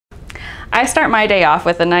I start my day off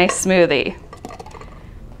with a nice smoothie.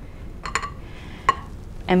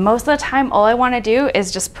 And most of the time, all I want to do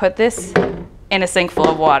is just put this in a sink full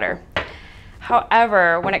of water.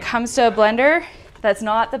 However, when it comes to a blender, that's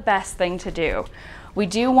not the best thing to do. We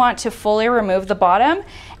do want to fully remove the bottom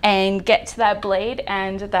and get to that blade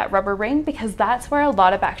and that rubber ring, because that's where a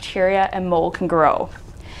lot of bacteria and mold can grow.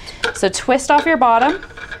 So twist off your bottom.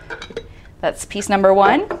 That's piece number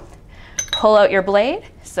one. Pull out your blade,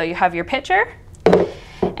 so you have your pitcher.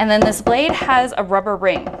 And then this blade has a rubber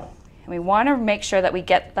ring. And we want to make sure that we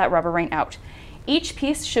get that rubber ring out. Each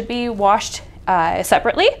piece should be washed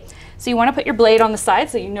separately. So you want to put your blade on the side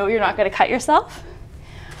so you know you're not going to cut yourself.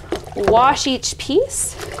 Wash each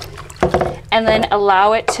piece and then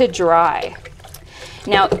allow it to dry.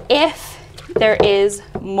 Now, if there is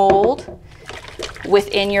mold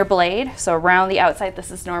within your blade, so around the outside, this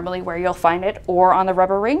is normally where you'll find it, or on the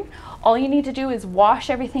rubber ring, all you need to do is wash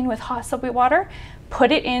everything with hot soapy water,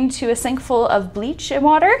 put it into a sink full of bleach and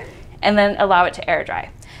water, and then allow it to air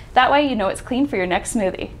dry. That way you know it's clean for your next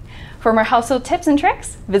smoothie. For more household tips and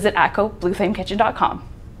tricks, visit atcoblueflamekitchen.com.